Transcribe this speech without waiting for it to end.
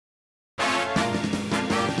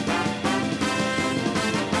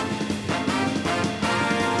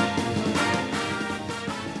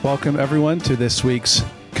Welcome, everyone, to this week's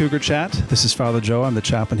Cougar Chat. This is Father Joe. I'm the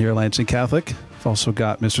chaplain here at Lansing Catholic. I've also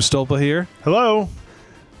got Mr. Stolpa here. Hello.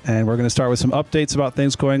 And we're going to start with some updates about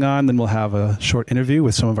things going on. Then we'll have a short interview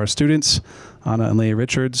with some of our students, Anna and Leah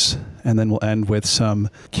Richards. And then we'll end with some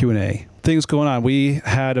Q&A. Things going on. We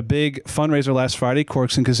had a big fundraiser last Friday,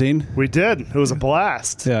 Corks and Cuisine. We did. It was a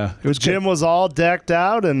blast. Yeah, it was good. Gym was all decked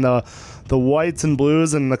out, and the whites and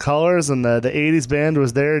blues and the colors, and the 80s band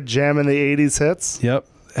was there jamming the 80s hits. Yep.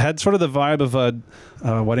 Had sort of the vibe of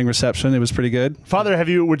a wedding reception. It was pretty good. Father, did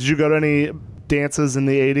you go to any dances in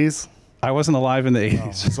the 80s? I wasn't alive in the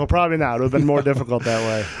 80s. Oh, so probably not. It would have been more difficult that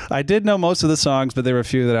way. I did know most of the songs, but there were a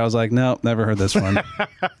few that I was like, no, never heard this one.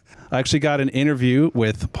 I actually got an interview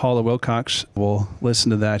with Paula Wilcox. We'll listen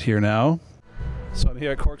to that here now. So I'm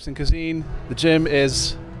here at Corks and Cuisine. The gym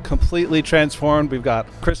is completely transformed. We've got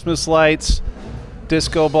Christmas lights,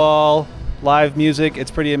 disco ball, live music. It's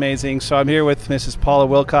pretty amazing. So I'm here with Mrs. Paula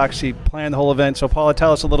Wilcox. She planned the whole event. So Paula,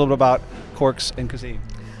 tell us a little bit about Corks and Cuisine.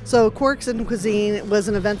 So Corks and Cuisine was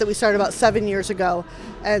an event that we started about 7 years ago.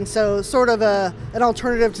 And so sort of an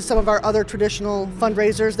alternative to some of our other traditional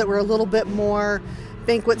fundraisers that were a little bit more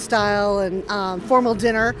banquet style and formal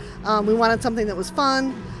dinner. We wanted something that was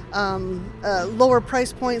fun, a lower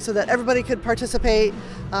price point so that everybody could participate,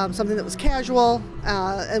 something that was casual,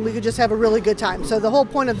 and we could just have a really good time. So the whole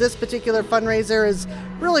point of this particular fundraiser is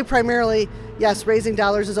really primarily, yes, raising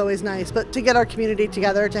dollars is always nice, but to get our community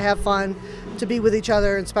together, to have fun, to be with each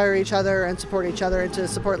other, inspire each other, and support each other, and to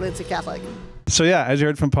support Lansing Catholic. So yeah, as you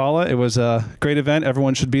heard from Paula, it was a great event.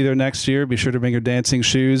 Everyone should be there next year. Be sure to bring your dancing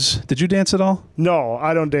shoes. Did you dance at all? No,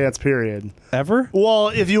 I don't dance, period. Ever? Well,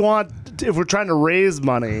 if we're trying to raise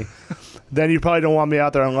money, then you probably don't want me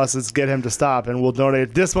out there unless it's get him to stop, and we'll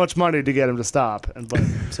donate this much money to get him to stop.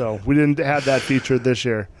 So we didn't have that feature this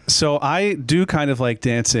year. So I do kind of like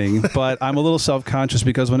dancing, but I'm a little self-conscious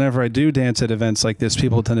because whenever I do dance at events like this,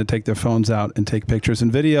 people tend to take their phones out and take pictures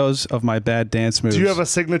and videos of my bad dance moves. Do you have a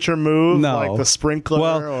signature move, no, like the sprinkler?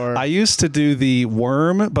 Well, I used to do the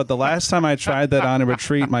worm, but the last time I tried that on a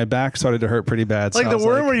retreat, my back started to hurt pretty bad. Like so the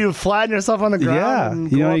worm where you flatten yourself on the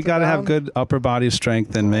ground? Yeah, you got to have good upper body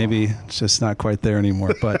strength, and maybe it's just not quite there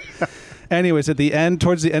anymore. But anyways,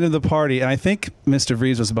 towards the end of the party, and I think Mr.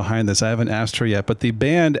 Vries was behind this. I haven't asked her yet, but the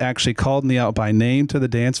band actually called me out by name to the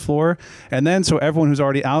dance floor. And then so everyone who's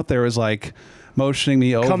already out there is like motioning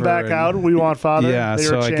me over. Come back out. We want Father. Yeah,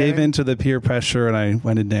 so I gave in to the peer pressure and I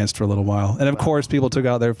went and danced for a little while. And of course, people took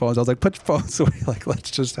out their phones. I was like, put your phones away. Like, let's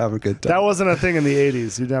just have a good time. That wasn't a thing in the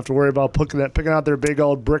 80s. You didn't have to worry about picking out their big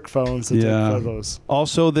old brick phones to take photos.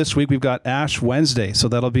 Also, this week we've got Ash Wednesday. So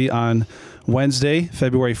that'll be on Wednesday,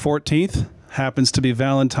 February 14th. Happens to be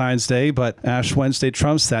Valentine's Day, but Ash Wednesday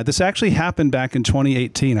trumps that. This actually happened back in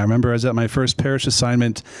 2018. I remember I was at my first parish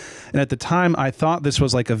assignment, and at the time I thought this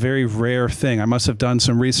was like a very rare thing. I must have done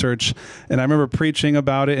some research, and I remember preaching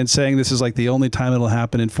about it and saying this is like the only time it'll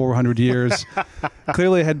happen in 400 years.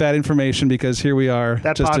 Clearly I had bad information because here we are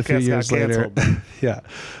just a few years later. Yeah.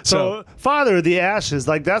 So Father, the ashes,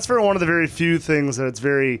 like that's for one of the very few things that it's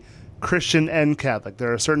very Christian and Catholic.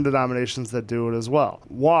 There are certain denominations that do it as well.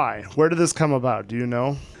 Why? Where did this come about? Do you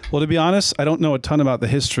know? Well, to be honest, I don't know a ton about the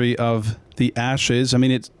history of the ashes. I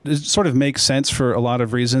mean, it sort of makes sense for a lot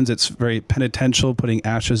of reasons. It's very penitential, putting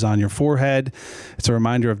ashes on your forehead. It's a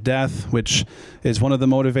reminder of death, which is one of the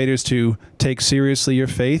motivators to take seriously your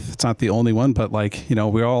faith. It's not the only one, but like, you know,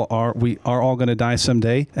 we are all going to die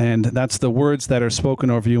someday. And that's the words that are spoken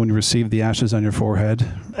over you when you receive the ashes on your forehead.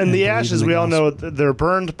 And the ashes, we all know they're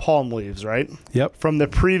burned palm leaves, right? Yep. From the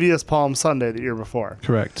previous Palm Sunday, the year before.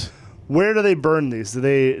 Correct. Where do they burn these? Do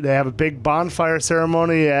they have a big bonfire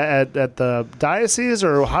ceremony at the diocese,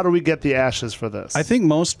 or how do we get the ashes for this? I think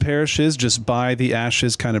most parishes just buy the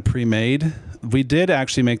ashes kind of pre-made. We did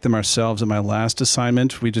actually make them ourselves at my last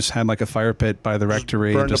assignment. We just had like a fire pit by the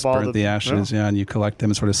rectory and just burnt the ashes, and you collect them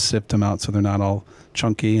and sort of sift them out so they're not all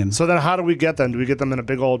chunky. And so then how do we get them? Do we get them in a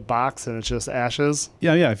big old box and it's just ashes?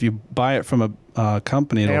 Yeah. If you buy it from a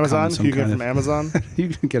company, it'll Amazon? Come in some you get it from Amazon? You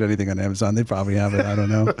can get anything on Amazon. They probably have it. I don't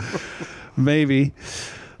know. Maybe.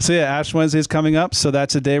 So yeah, Ash Wednesday is coming up. So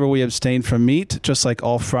that's a day where we abstain from meat, just like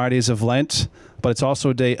all Fridays of Lent. But it's also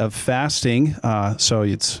a day of fasting. So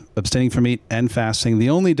it's abstaining from meat and fasting. The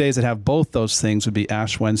only days that have both those things would be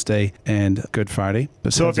Ash Wednesday and Good Friday.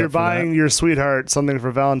 So if you're buying your sweetheart something for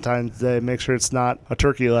Valentine's Day, make sure it's not a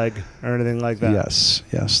turkey leg or anything like that. Yes,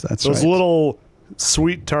 that's right. Those little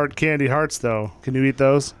sweet tart candy hearts, though. Can you eat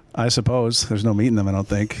those? I suppose. There's no meat in them, I don't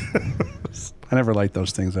think. I never liked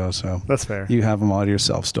those things, though, so. That's fair. You have them all to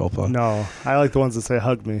yourself, Stolpa. No, I like the ones that say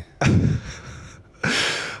hug me.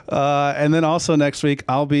 And then also next week,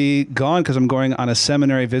 I'll be gone because I'm going on a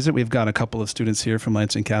seminary visit. We've got a couple of students here from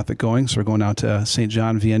Lansing Catholic going. So we're going out to St.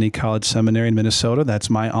 John Vianney College Seminary in Minnesota. That's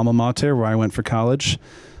my alma mater where I went for college.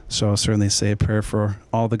 So I'll certainly say a prayer for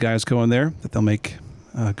all the guys going there, that they'll make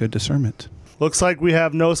good discernment. Looks like we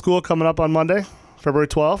have no school coming up on Monday, February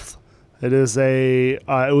 12th. It is it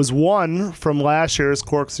was won from last year's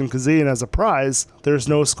Corks and Cuisine as a prize. There's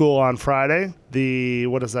no school on Friday, the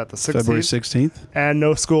 16th? February 16th. And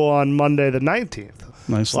no school on Monday, the 19th.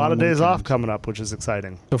 Nice. A lot of days off coming up, which is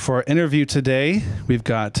exciting. So for our interview today, we've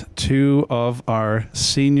got two of our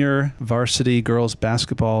senior varsity girls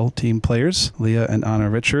basketball team players, Leah and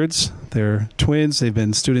Anna Richards. They're twins. They've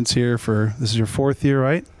been students here this is your 4th year,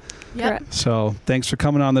 right? Yep. So thanks for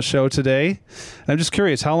coming on the show today. And I'm just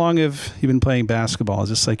curious, how long have you been playing basketball? Is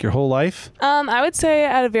this like your whole life? I would say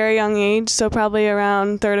at a very young age, so probably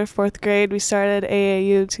around 3rd or 4th grade, we started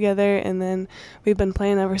AAU together, and then we've been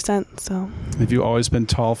playing ever since. So Have you always been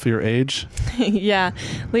tall for your age? Yeah.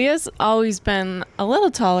 Leah's always been a little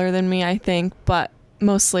taller than me, I think, but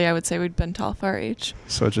mostly I would say we'd been tall for our age.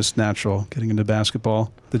 So just natural getting into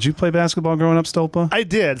basketball. Did you play basketball growing up, Stolpa? I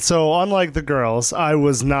did. So unlike the girls, I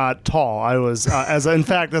was not tall. I was, as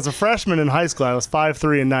a freshman in high school, I was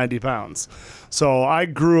 5'3" and 90 pounds. So I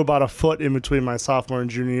grew about a foot in between my sophomore and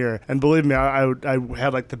junior year. And believe me, I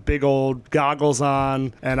had like the big old goggles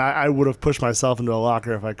on, and I would have pushed myself into a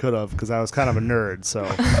locker if I could have, because I was kind of a nerd. So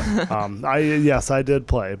yes, I did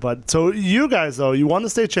play. But so you guys, though, you won the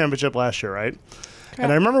state championship last year, right? And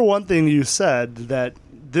I remember one thing you said, that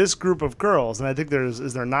this group of girls, and I think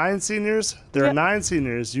is there 9 seniors? There are 9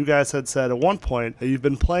 seniors. You guys had said at one point that you've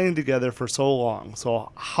been playing together for so long.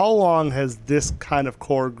 So how long has this kind of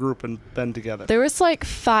core group been together? There was like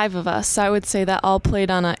 5 of us, I would say, that all played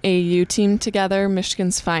on an AU team together,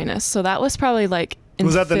 Michigan's Finest. So that was probably like in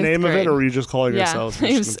Was that the 5th name grade. of it, or were you just calling yourselves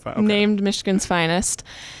Michigan's Finest? Yeah, named Michigan's Finest.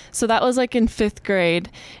 So that was like in 5th grade.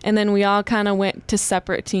 And then we all kind of went to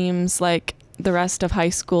separate teams, like the rest of high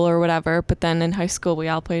school or whatever, but then in high school we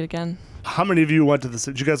all played again. How many of you went to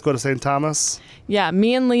did you guys go to St. Thomas? Yeah,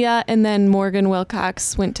 me and Leah, and then Morgan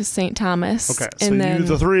Wilcox went to St. Thomas. Okay, and so then,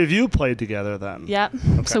 the 3 of you played together then. Yep.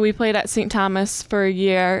 Okay. So we played at St. Thomas for a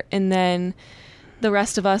year, and then the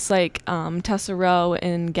rest of us, like Tessa Rowe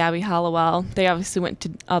and Gabby Hollowell, they obviously went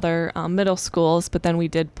to other middle schools, but then we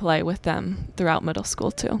did play with them throughout middle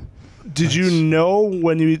school too. Did you know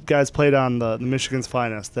when you guys played on the Michigan's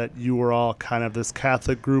Finest that you were all kind of this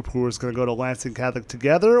Catholic group who was going to go to Lansing Catholic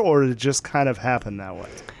together, or did it just kind of happen that way?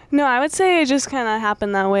 No, I would say it just kind of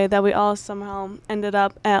happened that way, that we all somehow ended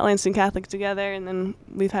up at Lansing Catholic together, and then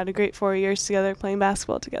we've had a great 4 years together playing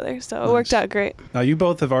basketball together, so it worked out great. Now, you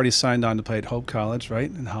both have already signed on to play at Hope College, right,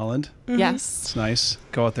 in Holland? Mm-hmm. Yes. It's nice.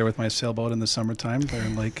 Go out there with my sailboat in the summertime there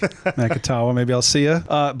in Lake Makatawa. Maybe I'll see you.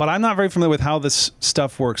 But I'm not very familiar with how this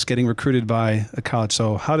stuff works, getting recruited by a college.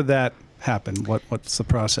 So how did that happen? What's the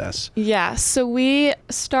process? Yeah, so we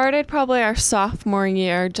started probably our sophomore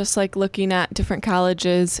year, just like looking at different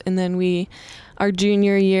colleges, and then our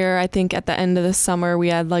junior year, I think at the end of the summer, we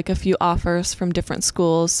had like a few offers from different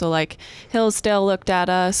schools. So like Hillsdale looked at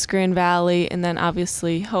us, Grand Valley, and then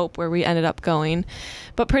obviously Hope, where we ended up going.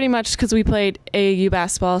 But pretty much because we played AAU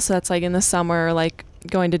basketball, so that's like in the summer, like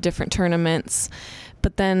going to different tournaments.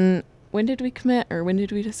 But then when did we commit, or when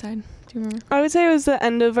did we decide? Do you remember? I would say it was the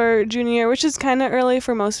end of our junior year, which is kind of early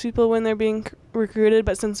for most people when they're being recruited,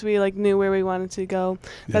 but since we like knew where we wanted to go,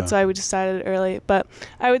 that's why we decided early. But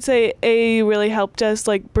I would say AAU really helped us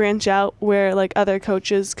like branch out where like other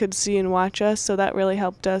coaches could see and watch us, so that really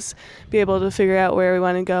helped us be able to figure out where we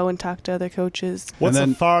want to go and talk to other coaches. What's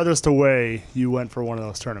the farthest away you went for one of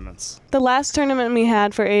those tournaments? The last tournament we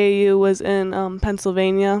had for AAU was in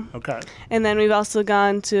Pennsylvania. Okay. And then we've also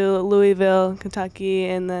gone to Louisville, Kentucky,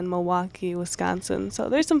 and then Milwaukee, Wisconsin. So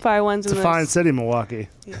there's some far ones. It's a fine city, Milwaukee.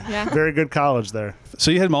 Yeah. Very good college there.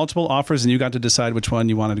 So you had multiple offers and you got to decide which one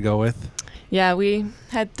you wanted to go with? Yeah, we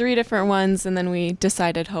had 3 different ones, and then we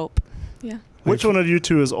decided Hope. Yeah. Which one of you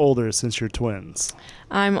two is older since you're twins?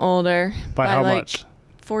 I'm older. By how like much?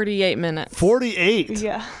 48 minutes. 48?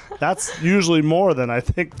 Yeah. That's usually more than I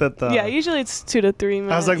think that the... Yeah, usually it's 2 to 3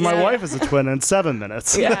 minutes. I was like, my wife is a twin in 7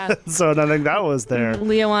 minutes. Yeah. So I think that was there.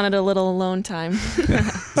 Leah wanted a little alone time.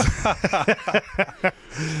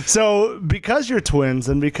 So because you're twins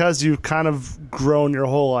and because you've kind of grown your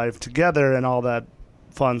whole life together and all that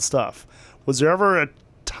fun stuff, was there ever a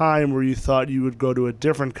time where you thought you would go to a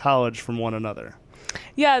different college from one another?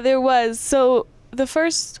 Yeah, there was. So the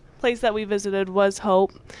first place that we visited was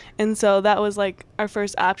Hope, and so that was like our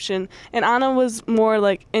first option. And Anna was more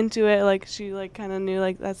like into it, like she like kind of knew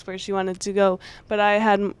like that's where she wanted to go, but I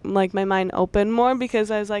had like my mind open more because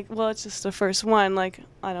I was like, well, it's just the first one, like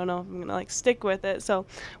I don't know if I'm gonna like stick with it. So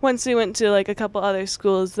once we went to like a couple other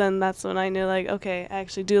schools, then that's when I knew like, okay, I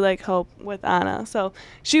actually do like Hope with Anna. So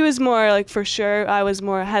she was more like for sure, I was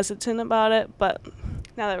more hesitant about it, but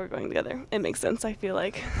now that we're going together, it makes sense, I feel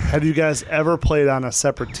like. Have you guys ever played on a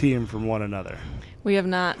separate team from one another? We have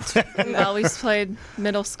not. We've always played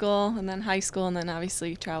middle school and then high school and then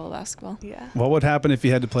obviously travel basketball. Yeah. What would happen if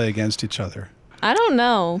you had to play against each other? I don't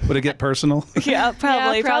know. Would it get personal? Yeah,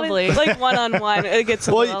 probably. Yeah, probably. Like one-on-one, it gets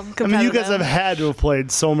a little competitive. I mean, you guys have had to have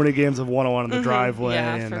played so many games of one-on-one in the driveway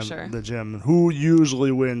Yeah, and for sure. the gym. Who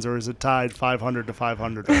usually wins, or is it tied 500 to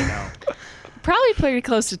 500 right now? Probably pretty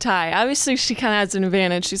close to tie. Obviously, she kind of has an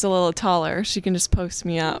advantage. She's a little taller. She can just post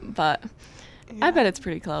me up, but I bet it's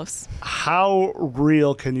pretty close. How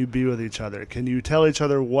real can you be with each other? Can you tell each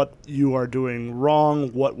other what you are doing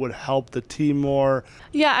wrong, what would help the team more?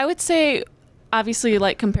 Yeah, I would say obviously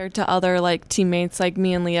like compared to other like teammates, like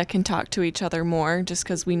me and Leah can talk to each other more just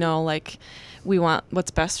because we know like we want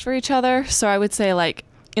what's best for each other. So I would say like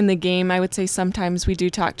in the game, I would say sometimes we do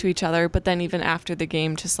talk to each other, but then even after the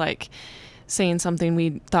game, just like saying something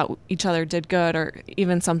we thought each other did good or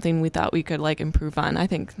even something we thought we could like improve on. I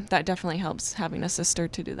think that definitely helps having a sister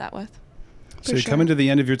to do that with. So you're coming to the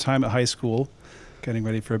end of your time at high school, getting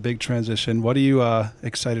ready for a big transition. What are you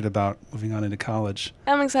excited about moving on into college?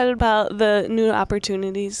 I'm excited about the new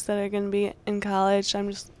opportunities that are going to be in college.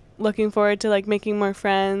 I'm just looking forward to like making more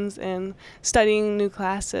friends and studying new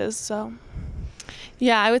classes. So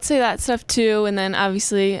yeah, I would say that stuff too. And then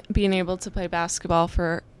obviously being able to play basketball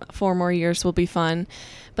for 4 more years will be fun.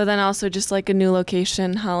 But then also just like a new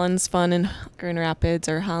location. Holland's fun in Grand Rapids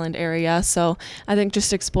or Holland area. So I think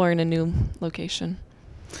just exploring a new location.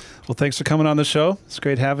 Well, thanks for coming on the show. It's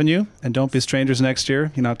great having you. And don't be strangers next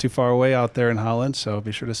year. You're not too far away out there in Holland, so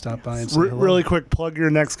be sure to stop by and say hello. Really quick, plug your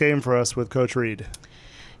next game for us with Coach Reed.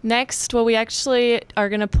 Next, well, we actually are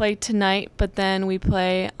going to play tonight, but then we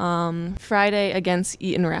play Friday against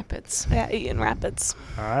Eaton Rapids. yeah, Eaton Rapids.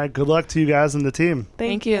 All right, good luck to you guys and the team.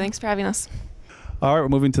 Thank you. Thanks for having us. All right, we're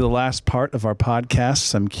moving to the last part of our podcast,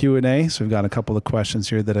 some Q&A. So we've got a couple of questions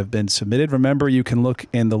here that have been submitted. Remember, you can look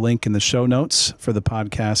in the link in the show notes for the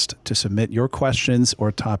podcast to submit your questions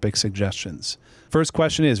or topic suggestions. First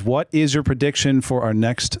question is, what is your prediction for our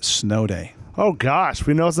next snow day? Oh, gosh,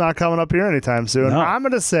 we know it's not coming up here anytime soon. No. I'm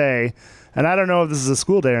going to say, and I don't know if this is a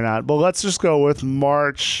school day or not, but let's just go with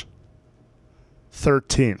March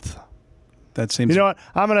 13th. That seems... You know what?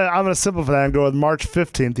 I'm gonna simplify that and go with March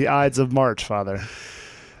 15th, the Ides of March, Father.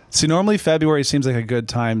 See, normally February seems like a good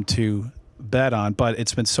time to bet on, but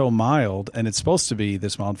it's been so mild, and it's supposed to be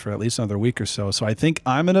this mild for at least another week or so. So I think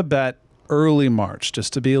I'm going to bet early March,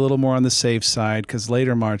 just to be a little more on the safe side, because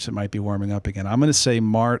later March it might be warming up again. I'm going to say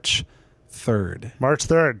March 3rd. March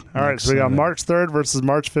 3rd. All right, so we got Sunday. March 3rd versus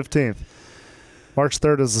March 15th. March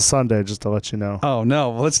 3rd is a Sunday, just to let you know. Oh, no.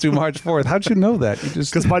 Well, let's do March 4th. How'd you know that? You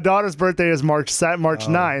just... Because my daughter's birthday is March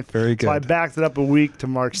 9th. Very good. So I backed it up a week to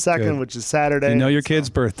March 2nd, Good. which is Saturday. You know your kids'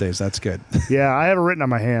 birthdays. That's good. Yeah, I have it written on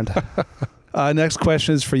my hand. Next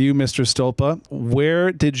question is for you, Mr. Stolpa.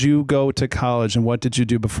 Where did you go to college, and what did you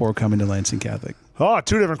do before coming to Lansing Catholic? Oh,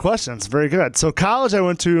 2 different questions. Very good. So college, I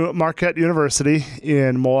went to Marquette University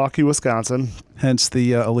in Milwaukee, Wisconsin. Hence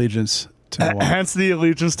the allegiance to Milwaukee. Hence the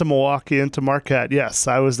allegiance to Milwaukee and to Marquette. Yes,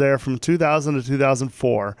 I was there from 2000 to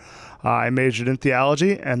 2004. I majored in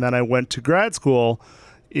theology, and then I went to grad school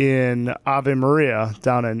in Ave Maria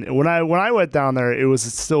down in... When I went down there, it was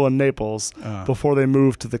still in Naples before they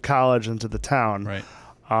moved to the college and to the town. Right.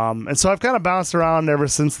 And so I've kind of bounced around ever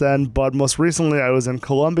since then, but most recently I was in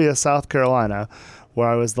Columbia, South Carolina, where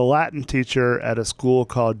I was the Latin teacher at a school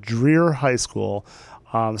called Dreher High School,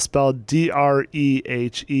 spelled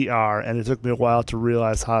Dreher, and it took me a while to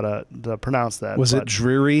realize how to pronounce that. Was it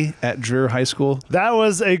dreary at Dreher High School? That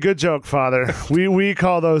was a good joke, Father. We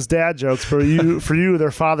call those dad jokes, for you they're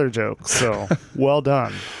father jokes, so well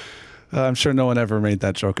done. I'm sure no one ever made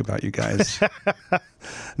that joke about you guys.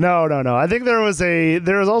 No. I think there was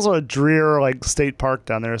also a Dreher state park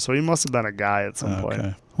down there, so he must have been a guy at some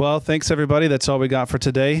point. Well, thanks everybody. That's all we got for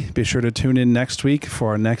today. Be sure to tune in next week for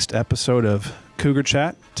our next episode of Cougar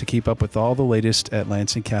Chat to keep up with all the latest at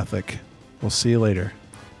Lansing Catholic. We'll see you later.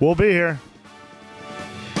 We'll be here.